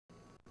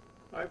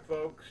Hi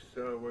folks,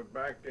 we're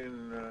back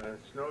in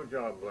snow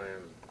job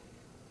land.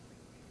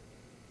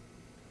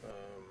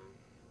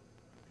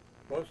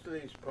 Most of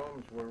these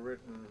poems were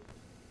written,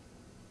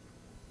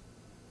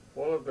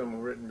 all of them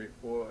were written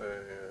before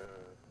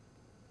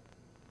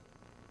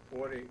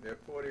 40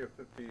 or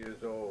 50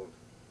 years old,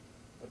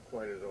 not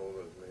quite as old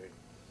as me,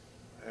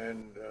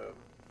 and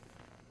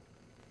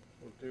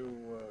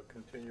we'll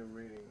continue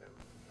reading them.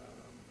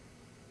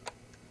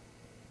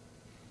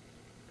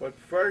 But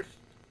first,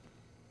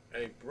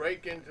 a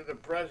break into the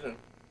present.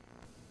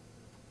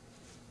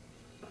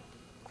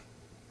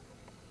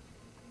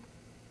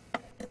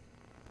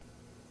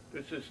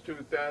 This is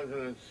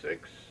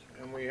 2006,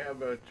 and we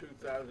have a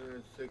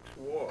 2006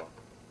 war.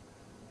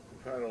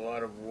 We've had a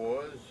lot of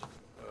wars.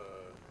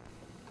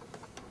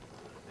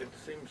 It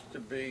seems to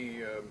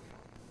be a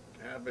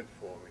habit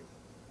forming.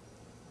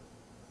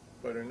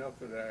 But enough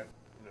of that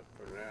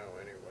for now,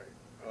 anyway.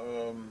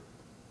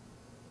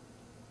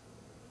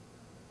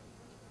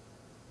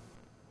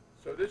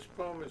 So this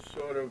poem is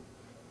sort of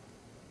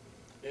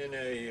in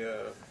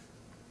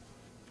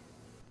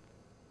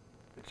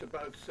it's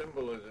about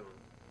symbolism,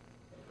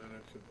 and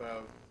it's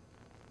about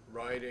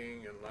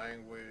writing and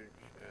language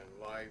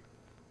and life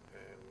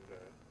and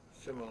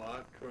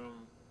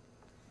simulacrum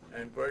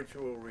and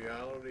virtual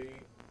reality,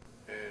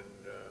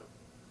 and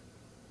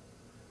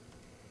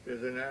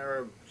there's an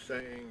Arab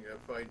saying,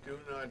 if I do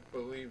not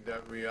believe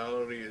that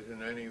reality is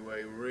in any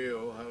way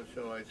real, how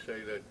shall I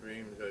say that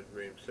dreams are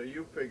dreams? So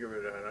you figure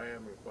it out. I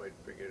haven't quite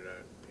figured it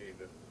out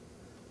either.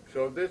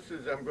 So this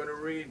is, I'm going to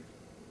read,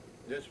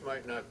 this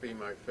might not be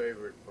my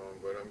favorite poem,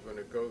 but I'm going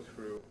to go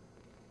through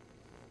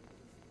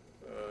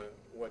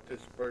what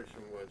this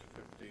person was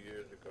 50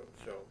 years ago.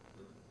 So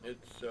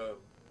it's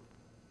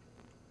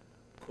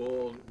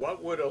called,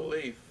 What Would a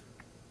Leaf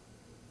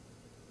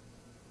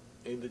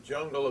in the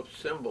Jungle of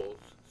Symbols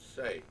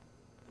Say?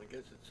 I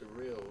guess it's a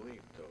real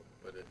leaf though,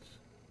 but it's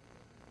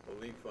a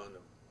leaf on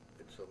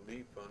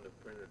the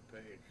printed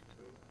page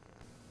too.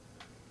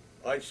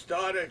 I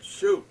started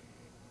shoot.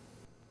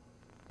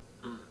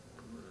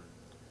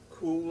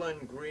 Cool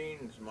and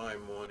green's my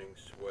morning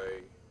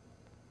sway.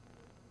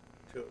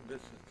 Till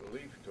this is the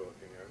leaf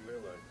talking, I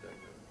realize that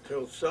now.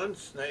 Till sun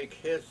snake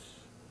hiss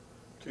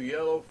to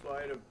yellow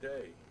flight of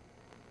day,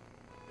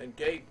 and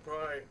gay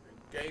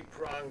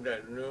pronged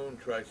at noon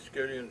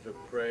triskelions of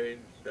praise.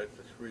 That's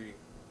a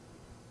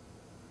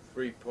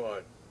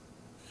three-part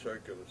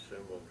circular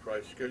symbol.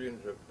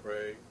 Triskelions of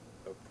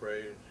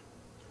praise.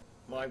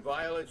 My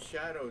violet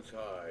shadows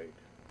hide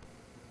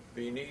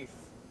beneath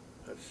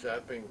a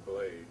sapping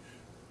blaze,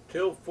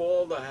 till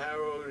fall the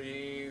harrowed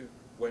eve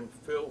when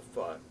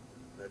Philfot,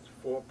 that's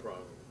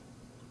four-pronged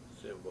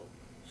symbol,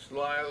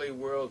 slyly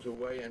whirls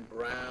away, and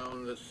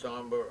brown the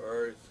somber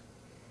earth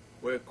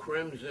where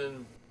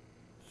crimson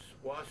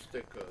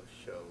swastika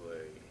shall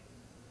lay,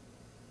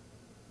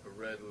 a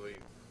red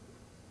leaf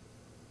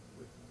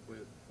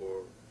with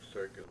four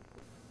circles.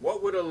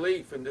 What would a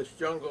leaf in this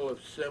jungle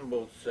of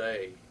symbols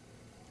say?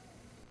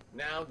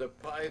 Now the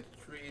pith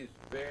trees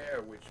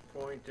bare which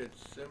pointed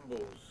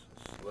symbols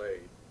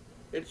slayed.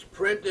 It's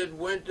printed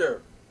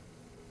winter,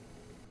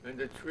 and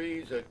the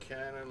trees are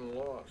canon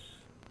lost,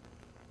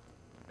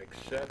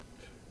 except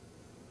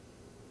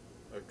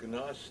a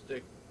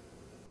gnostic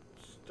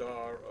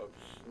star of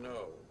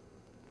snow,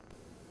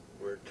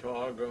 where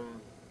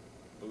Targum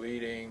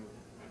bleeding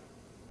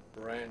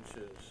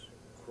branches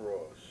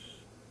cross.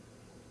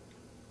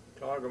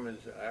 Targum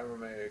is the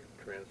Aramaic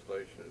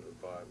translation of the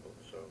Bible,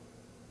 so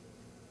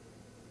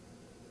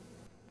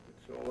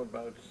it's all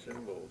about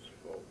symbols,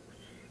 folks.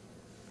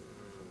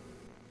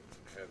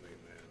 Heavy,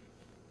 man.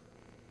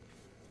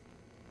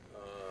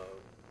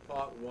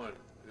 Part 1.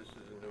 This is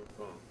a new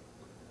poem.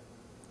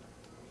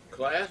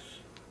 Class,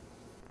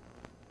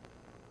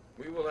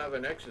 we will have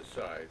an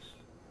exercise.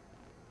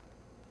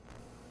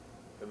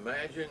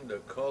 Imagine the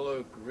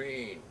color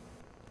green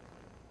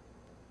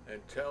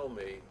and tell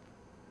me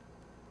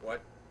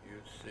what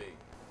you see.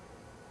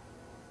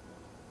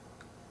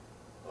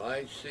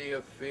 I see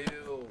a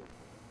field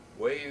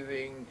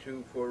waving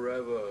to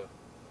forever.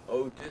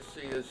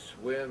 Odysseus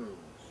swims.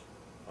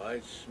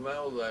 I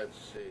smell that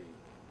sea.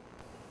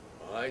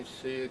 I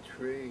see a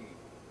tree,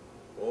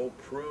 all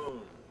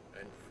prune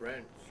and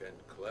French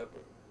and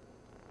clever.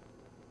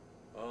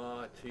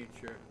 Ah,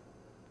 teacher,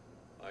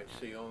 I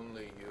see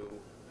only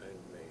you and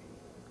me.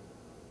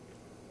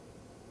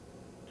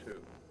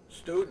 2.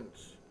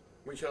 Students,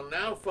 we shall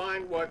now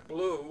find what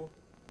blue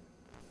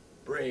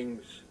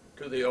brings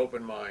to the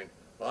open mind.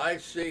 I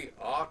see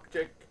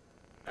Arctic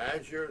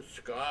azure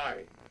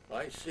sky.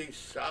 I see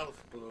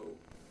south blue.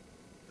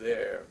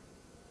 There.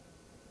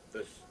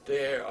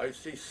 I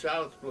see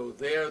south blue.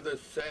 There the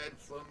sad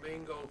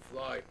flamingo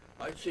fly.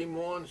 I see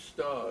morn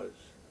stars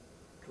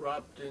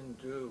dropped in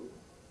dew.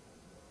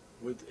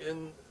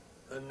 Within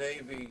a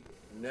navy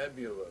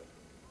nebula,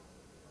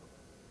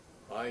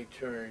 I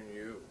turn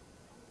you.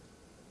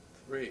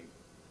 3.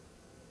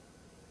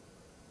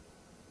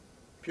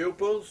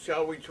 Pupils,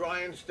 shall we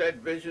try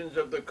instead visions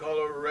of the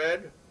color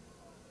red?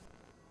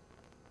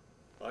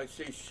 I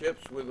see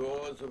ships with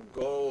oars of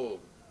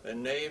gold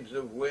and naves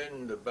of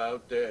wind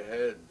about their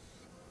heads.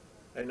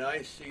 And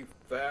I see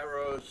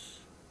Pharos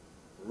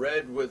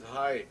red with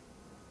height.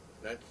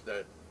 That's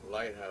that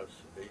lighthouse,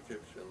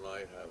 Egyptian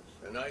lighthouse.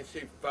 And I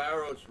see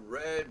Pharos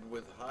red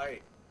with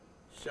height,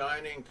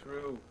 shining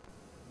through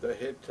the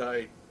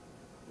Hittite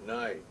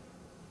night.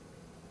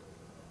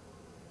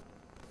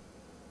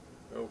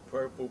 Oh,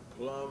 purple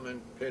plum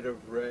and pit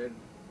of red,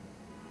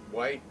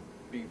 white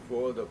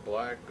before the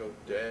black of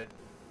dead.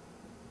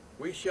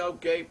 We shall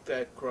gape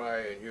that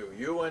cry at you,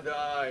 you and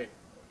I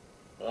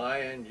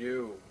and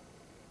you,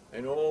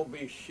 and all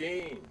be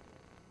sheen,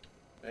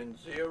 and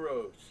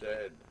zero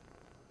said,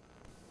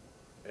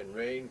 and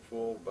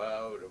rainfall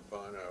bowed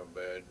upon our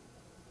bed,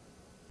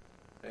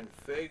 and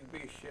fig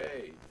be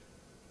shade,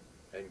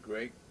 and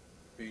grape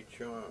be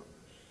charms,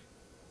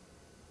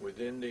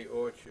 within the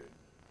orchard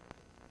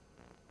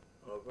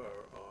of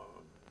our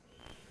arms.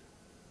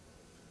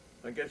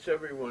 I guess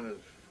everyone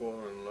has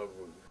fallen in love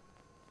with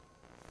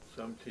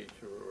some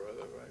teacher or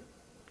other, right?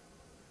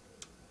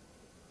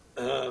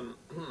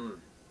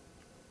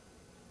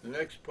 The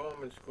next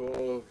poem is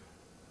called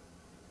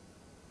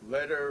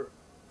Letter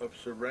of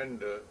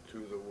Surrender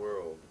to the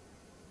World.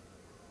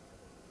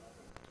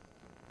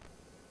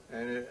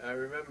 And I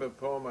remember a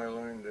poem I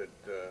learned at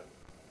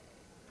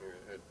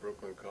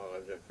Brooklyn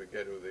College. I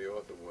forget who the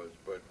author was,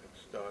 but it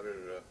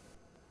started,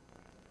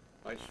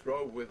 I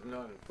strove with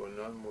none, for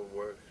none were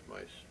worth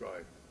my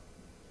strife.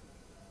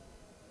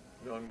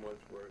 None was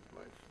worth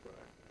my strife.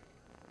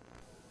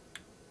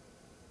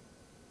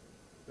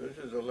 This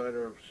is a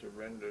letter of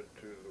surrender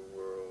to the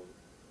world.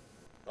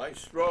 I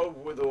strove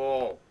with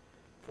all,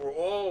 for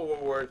all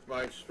were worth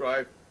my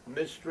strife,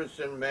 mistress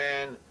and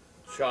man,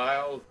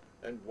 child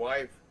and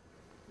wife.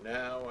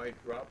 Now I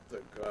drop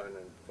the gun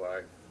and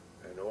fife,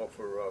 and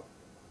offer up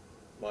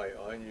my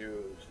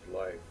unused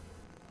life.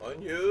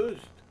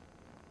 Unused?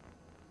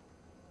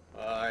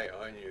 Aye,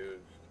 unused.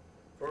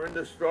 For in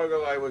the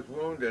struggle I was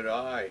wounded,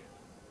 aye,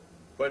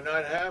 but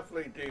not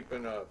halfly deep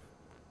enough.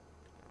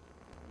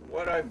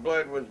 What I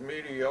bled was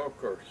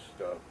mediocre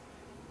stuff.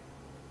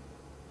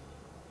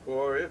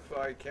 For if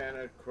I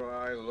cannot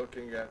cry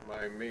looking at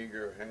my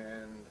meager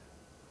hand,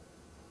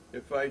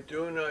 if I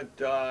do not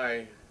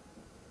die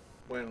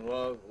when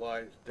love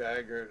lies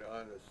daggered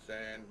on the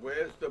sand,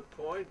 where's the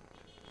point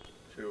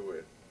to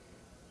it?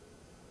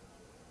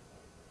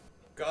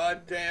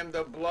 God damn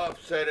the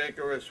bluff, said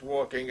Icarus,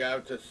 walking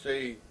out to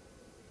sea.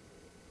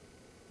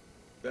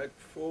 That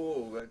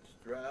fool that's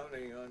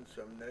drowning on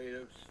some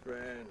native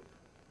strand.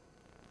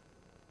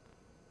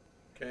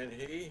 Can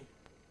he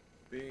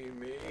be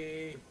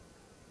me?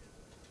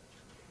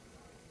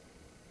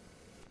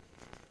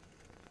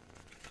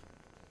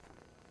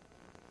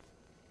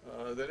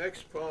 The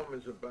next poem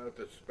is about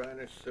the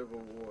Spanish Civil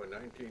War,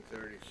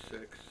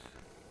 1936,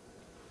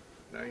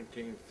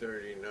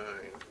 1939.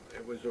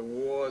 It was a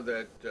war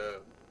that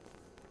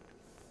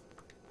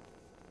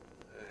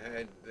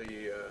had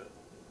the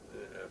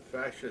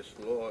fascist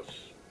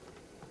loss.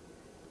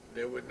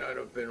 There would not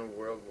have been a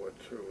World War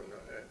II, and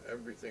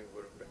everything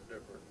would have been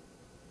different.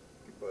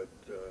 But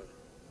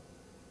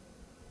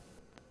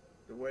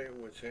the way it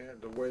was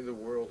the way the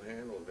world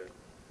handled it,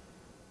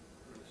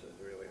 this is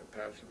really a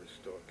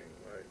pacifist talking,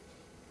 right?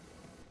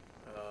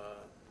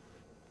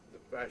 The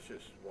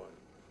fascist won,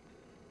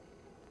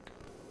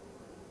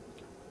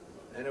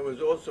 and it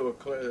was also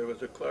there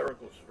was a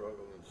clerical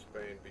struggle in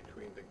Spain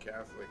between the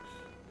Catholics.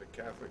 The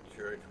Catholic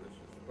Church, which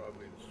is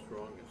probably the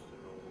strongest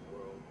in all the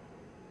world,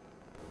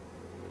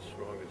 the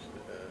strongest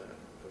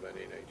of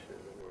any nation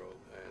in the world,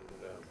 and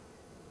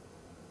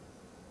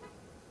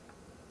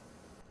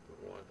for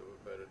want of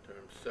a better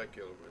term,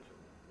 secularism,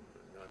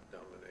 not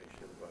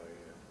domination by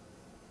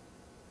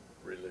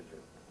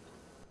religion.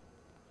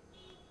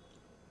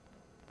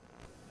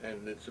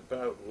 And it's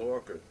about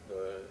Lorca.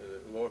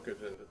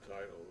 Lorca's in the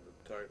title.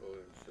 The title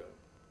is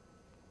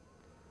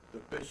The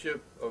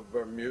Bishop of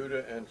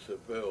Bermuda and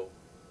Seville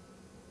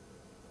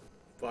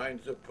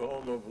finds a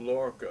poem of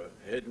Lorca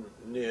hidden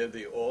near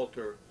the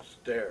altar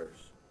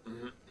stairs.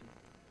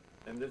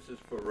 And this is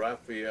for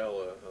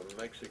Rafael, a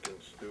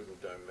Mexican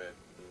student I met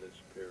in this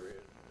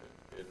period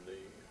in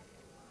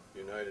the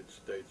United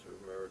States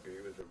of America.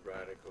 He was a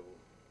radical,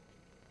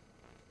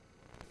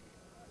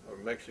 or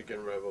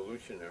Mexican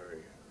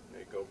revolutionary.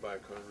 They go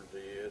back hundreds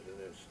of years and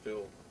they're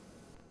still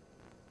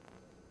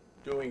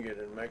doing it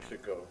in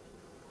Mexico.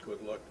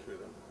 Good luck to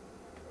them.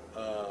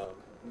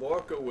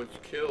 Lorca was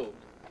killed.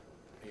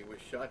 He was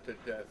shot to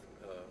death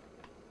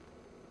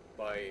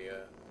by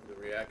the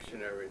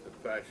reactionaries, the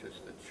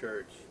fascists, the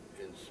church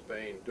in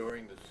Spain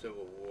during the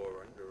Civil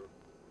War under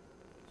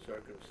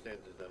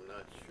circumstances I'm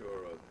not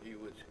sure of. He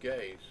was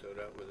gay, so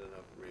that was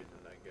enough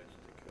reason, I guess,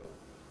 to kill him.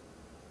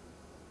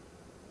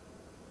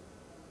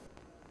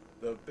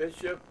 The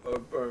Bishop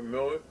of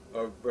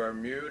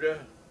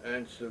Bermuda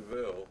and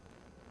Seville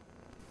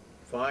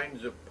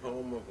finds a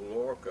poem of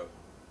Lorca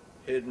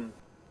hidden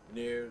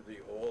near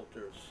the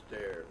altar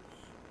stairs,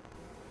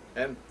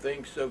 and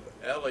thinks of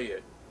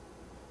Eliot,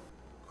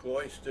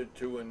 cloistered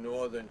to a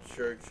northern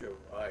church of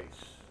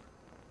ice,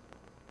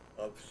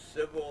 of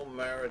civil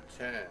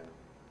Maritain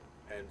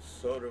and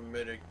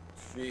sodomitic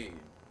Gede,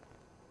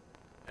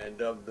 and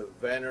of the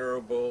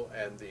venerable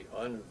and the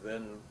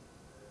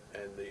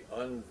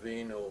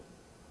unvenal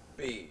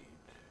Bede,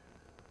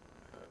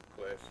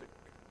 classic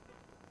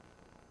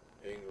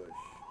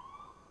English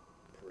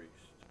priest.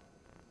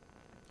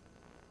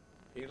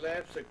 He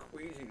laughs a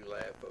queasy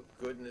laugh of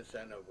goodness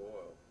and of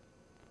oil.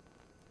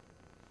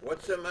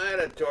 What's the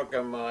matter,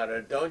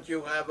 Torquemada? Don't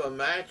you have a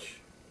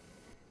match?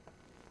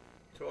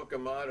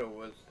 Torquemada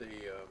was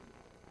the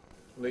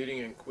leading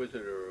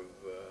inquisitor of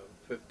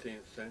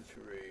 15th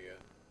century,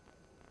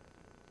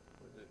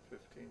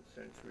 15th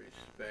century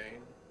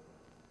Spain.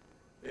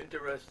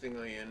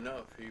 Interestingly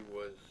enough, he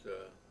was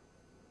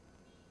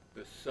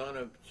the son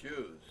of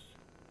Jews.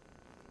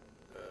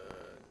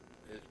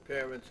 His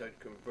parents had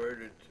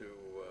converted to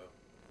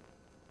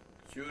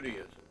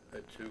Judaism,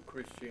 to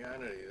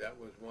Christianity. That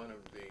was one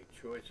of the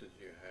choices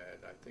you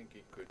had. I think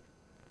he could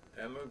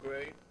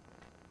emigrate,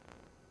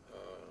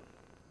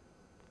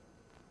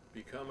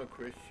 become a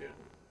Christian,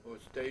 or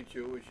stay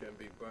Jewish and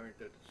be burnt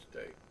at the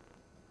stake.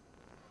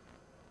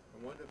 I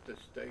wonder if the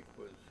steak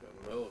was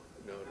milk.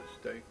 No, the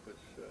steak was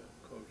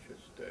kosher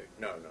steak.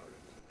 No,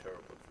 that's a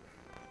terrible joke.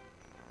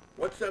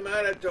 What's the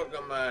matter,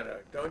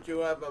 Torquemada? Don't you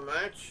have a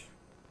match?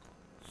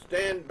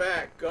 Stand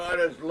back. God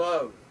is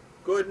love.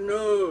 Good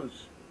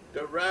news.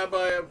 The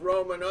rabbi of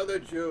Rome and other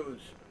Jews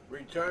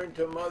returned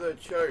to Mother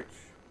Church.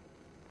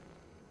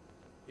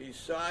 He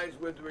sighs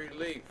with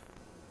relief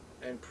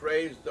and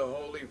prays the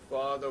Holy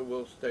Father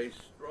will stay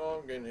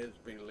strong in his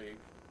belief,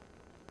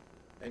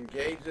 and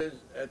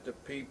gazes at the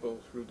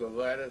people through the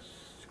lattice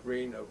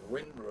screen of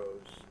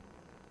windrows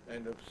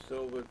and of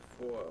silvered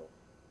foil.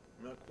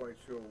 I'm not quite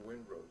sure what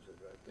windrows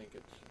is. I think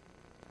it's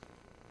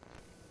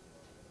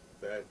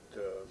that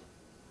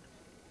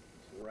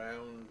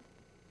round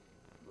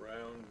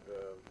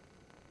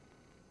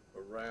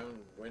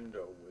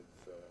window with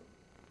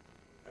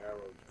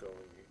arrows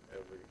going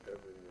every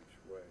which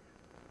way.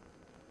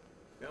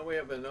 Now we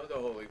have another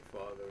Holy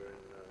Father in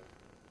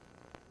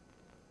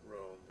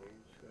Rome.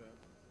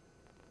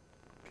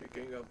 He's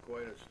kicking up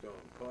quite a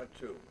stone. Part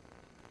 2.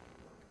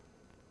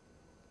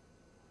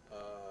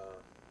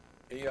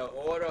 Y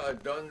ahora,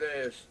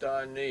 ¿dónde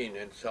está Nin?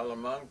 In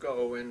Salamanca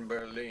or in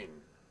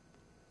Berlin?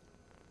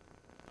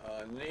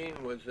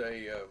 Nin was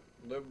a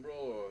liberal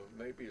or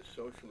maybe a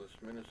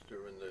socialist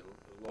minister in the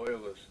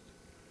loyalist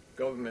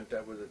government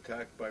that was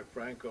attacked by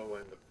Franco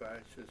and the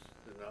fascists,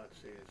 the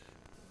Nazis,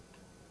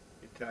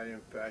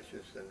 Italian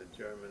fascists and the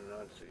German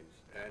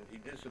Nazis. And he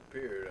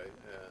disappeared,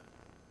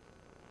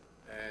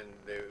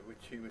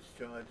 which he was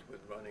charged with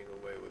running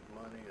away with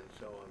money and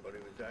so on, but he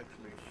was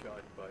actually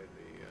shot by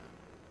the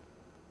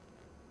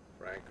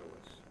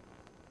Francoists.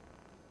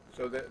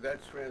 So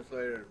that's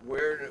translated.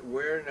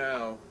 Where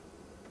now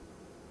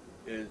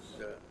is,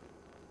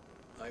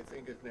 I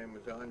think his name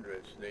was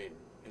Andres Nin,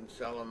 in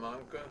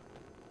Salamanca,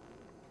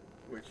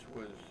 which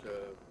was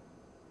a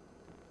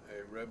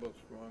rebel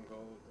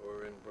stronghold,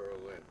 or in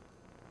Berlin.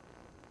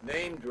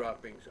 Name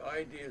droppings,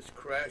 ideas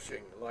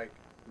crashing like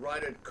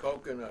rotted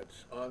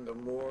coconuts on the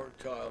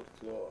moor-tiled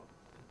floor.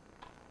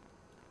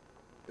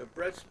 The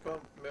breast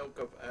pump milk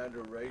of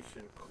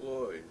adoration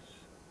cloys.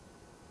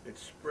 It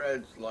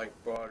spreads like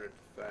bartered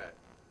fat.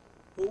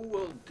 Who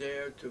will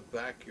dare to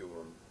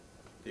vacuum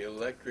the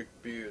electric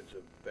beards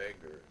of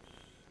beggars?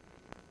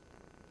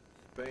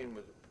 Spain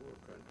was a poor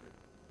country.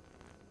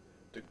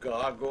 The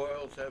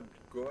gargoyles have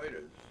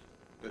goiters.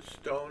 The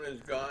stone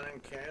is gone in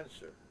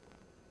cancer.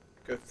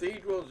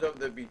 Cathedrals of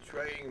the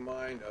betraying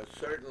mind are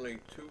certainly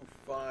too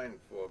fine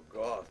for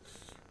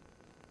Goths.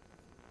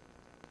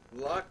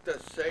 Lock the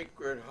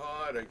Sacred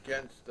Heart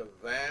against the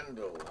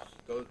Vandals.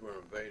 Those were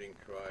invading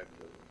tribes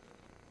who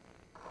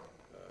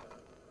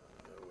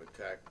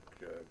attacked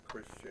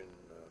Christian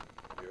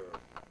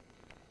Europe,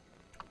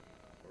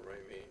 or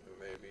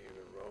maybe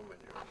even Roman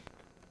Europe.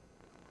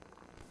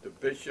 The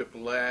bishop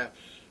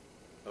laughs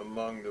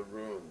among the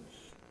ruins.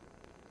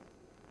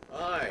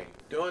 Ay,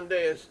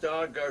 ¿dónde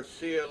está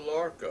Garcia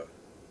Lorca?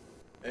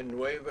 En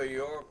Nueva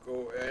York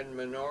or en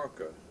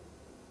Menorca?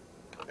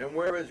 And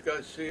where is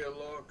Garcia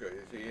Lorca?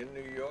 Is he in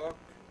New York?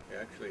 He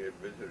actually had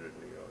visited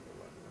New York a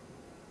lot.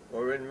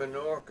 Or in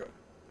Menorca?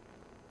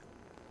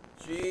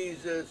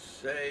 Jesus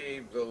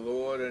save the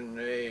lord and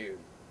knave,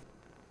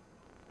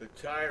 the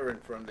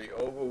tyrant from the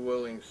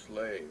overwilling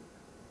slave.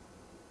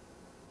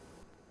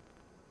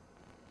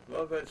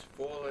 Love has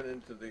fallen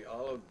into the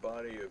olive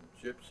body of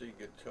gypsy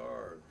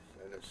guitars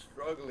and is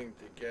struggling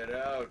to get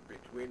out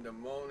between the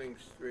moaning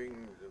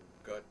strings of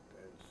gut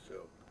and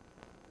silk.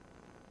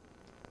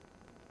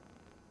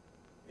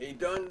 ¿Y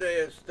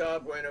dónde está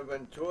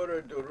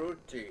Buenaventura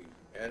Durruti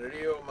en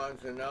Rio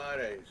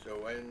Manzanares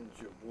o en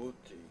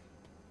Djibouti?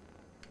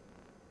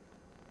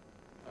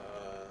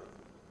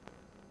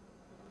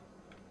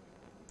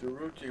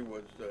 Durruti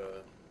was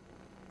a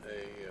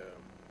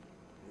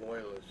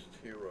loyalist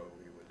hero.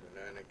 He was an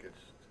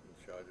anarchist, in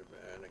charge of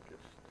an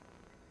anarchist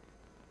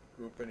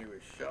group, and he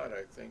was shot,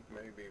 I think,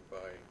 maybe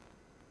by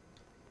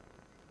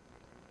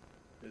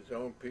his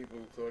own people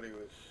who thought he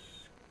was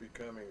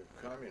becoming a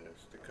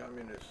communist. The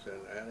communists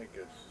and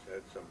anarchists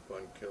had some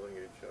fun killing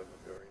each other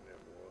during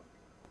that war.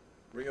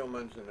 Rio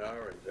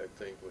Manzanares, I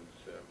think, was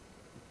a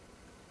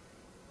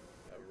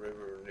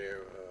river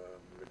near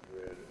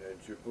Madrid, and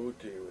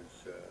Djibouti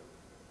was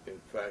in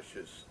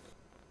fascist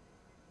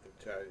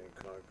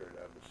Italian-conquered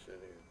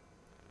Abyssinia.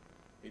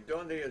 ¿Y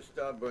dónde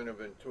está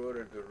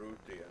Buenaventura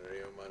Durruti en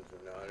Rio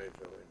Manzanares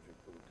o in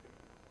Djibouti?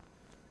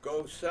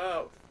 Go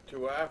south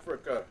to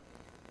Africa.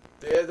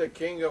 There the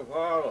king of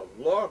Harlem,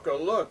 Lorca,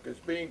 look, is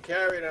being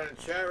carried on a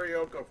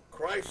chariot of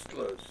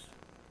Chrysler's.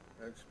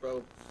 That's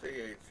spelled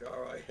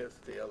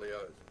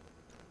C-H-R-I-S-T-L-E-R.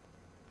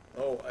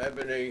 Oh,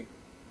 ebony,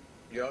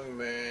 young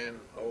man,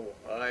 oh,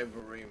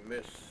 ivory,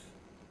 miss,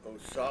 oh,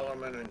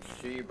 Solomon and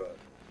Sheba.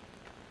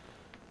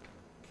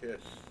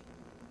 Kiss.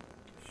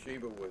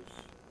 Sheba was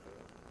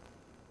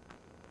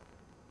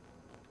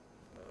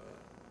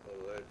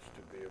alleged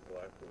to be a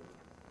black woman.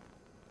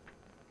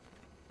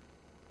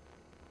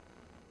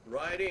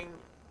 Riding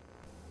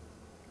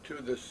to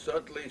the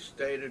subtly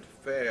stated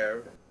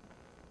fare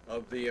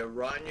of the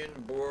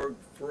Oranienburg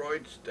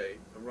Freud state.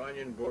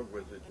 Oranienburg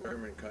was a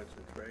German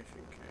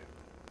concentration camp.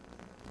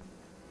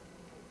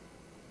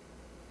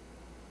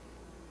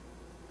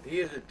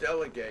 He is a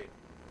delegate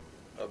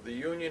of the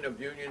Union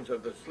of Unions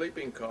of the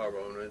Sleeping Car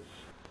Owners,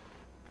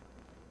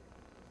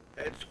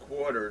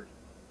 headquartered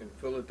in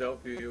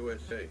Philadelphia,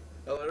 USA.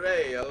 El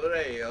Rey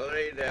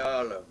de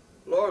Harlem.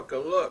 Lorca,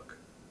 look.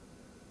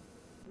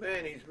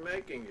 Man, he's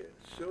making it.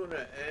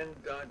 Sooner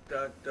N.R.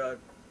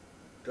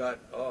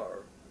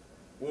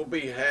 will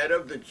be head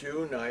of the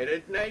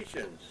United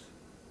Nations.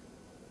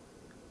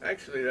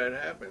 Actually, that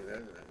happened,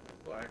 didn't it? A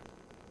black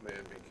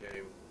man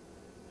became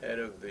head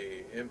of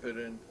the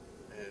impotent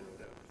and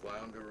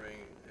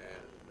floundering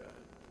and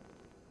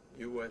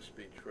U.S.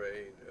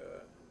 betrayed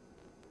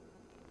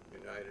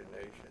United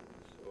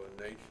Nations, or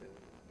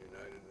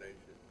United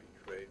Nations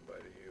betrayed by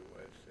the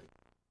U.S.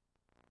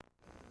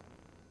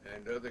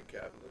 and other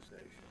capitalist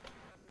nations.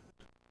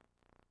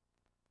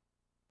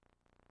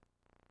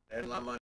 And